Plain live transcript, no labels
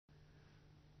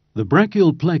The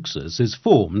brachial plexus is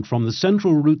formed from the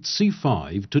central root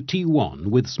C5 to T1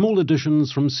 with small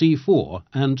additions from C4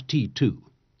 and T2.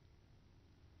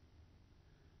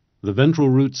 The ventral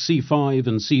roots C5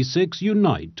 and C6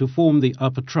 unite to form the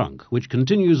upper trunk, which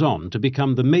continues on to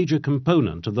become the major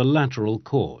component of the lateral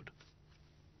cord.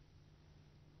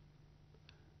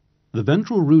 The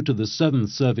ventral root of the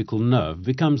seventh cervical nerve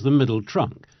becomes the middle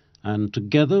trunk, and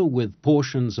together with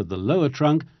portions of the lower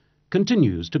trunk,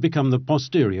 continues to become the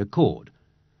posterior cord.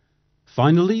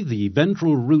 Finally, the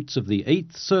ventral roots of the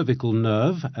eighth cervical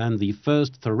nerve and the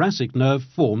first thoracic nerve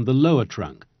form the lower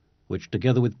trunk, which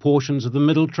together with portions of the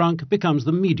middle trunk becomes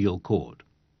the medial cord.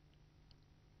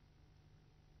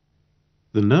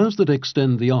 The nerves that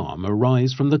extend the arm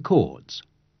arise from the cords.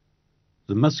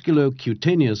 The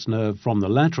musculocutaneous nerve from the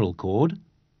lateral cord,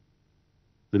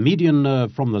 the median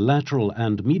nerve from the lateral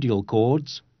and medial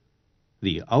cords,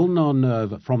 the ulnar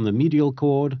nerve from the medial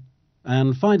cord,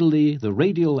 and finally the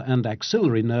radial and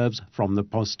axillary nerves from the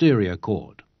posterior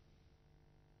cord.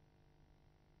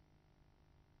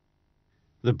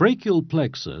 The brachial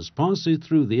plexus passes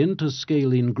through the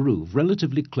interscalene groove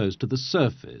relatively close to the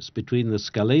surface between the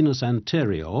scalenus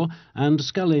anterior and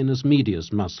scalenus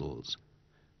medius muscles.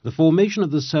 The formation of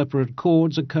the separate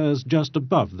cords occurs just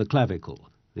above the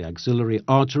clavicle. The axillary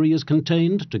artery is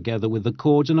contained, together with the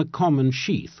cords, in a common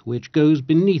sheath, which goes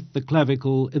beneath the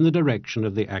clavicle in the direction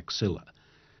of the axilla.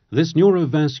 This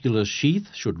neurovascular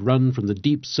sheath should run from the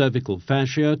deep cervical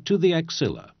fascia to the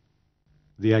axilla.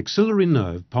 The axillary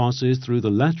nerve passes through the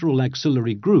lateral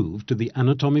axillary groove to the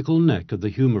anatomical neck of the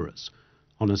humerus.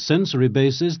 On a sensory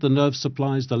basis, the nerve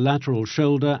supplies the lateral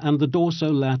shoulder and the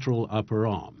dorsolateral upper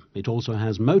arm. It also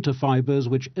has motor fibers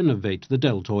which innervate the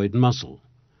deltoid muscle.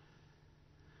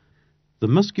 The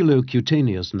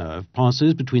musculocutaneous nerve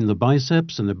passes between the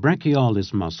biceps and the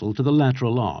brachialis muscle to the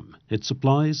lateral arm. It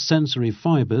supplies sensory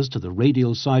fibers to the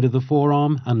radial side of the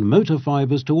forearm and motor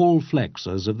fibers to all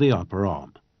flexors of the upper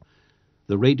arm.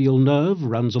 The radial nerve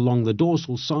runs along the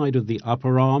dorsal side of the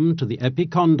upper arm to the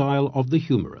epicondyle of the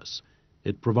humerus.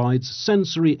 It provides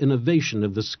sensory innervation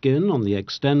of the skin on the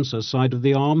extensor side of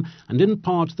the arm and in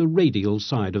part the radial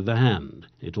side of the hand.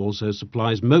 It also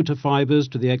supplies motor fibers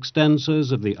to the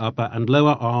extensors of the upper and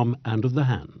lower arm and of the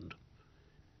hand.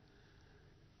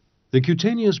 The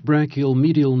cutaneous brachial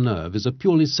medial nerve is a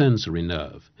purely sensory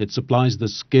nerve. It supplies the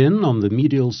skin on the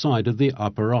medial side of the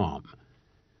upper arm.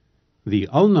 The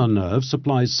ulnar nerve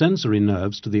supplies sensory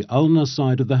nerves to the ulnar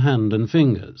side of the hand and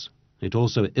fingers. It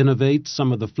also innervates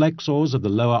some of the flexors of the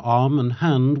lower arm and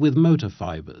hand with motor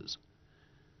fibers.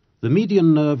 The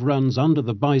median nerve runs under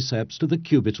the biceps to the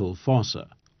cubital fossa.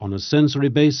 On a sensory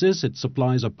basis, it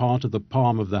supplies a part of the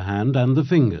palm of the hand and the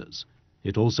fingers.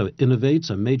 It also innervates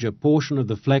a major portion of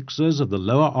the flexors of the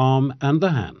lower arm and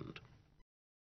the hand.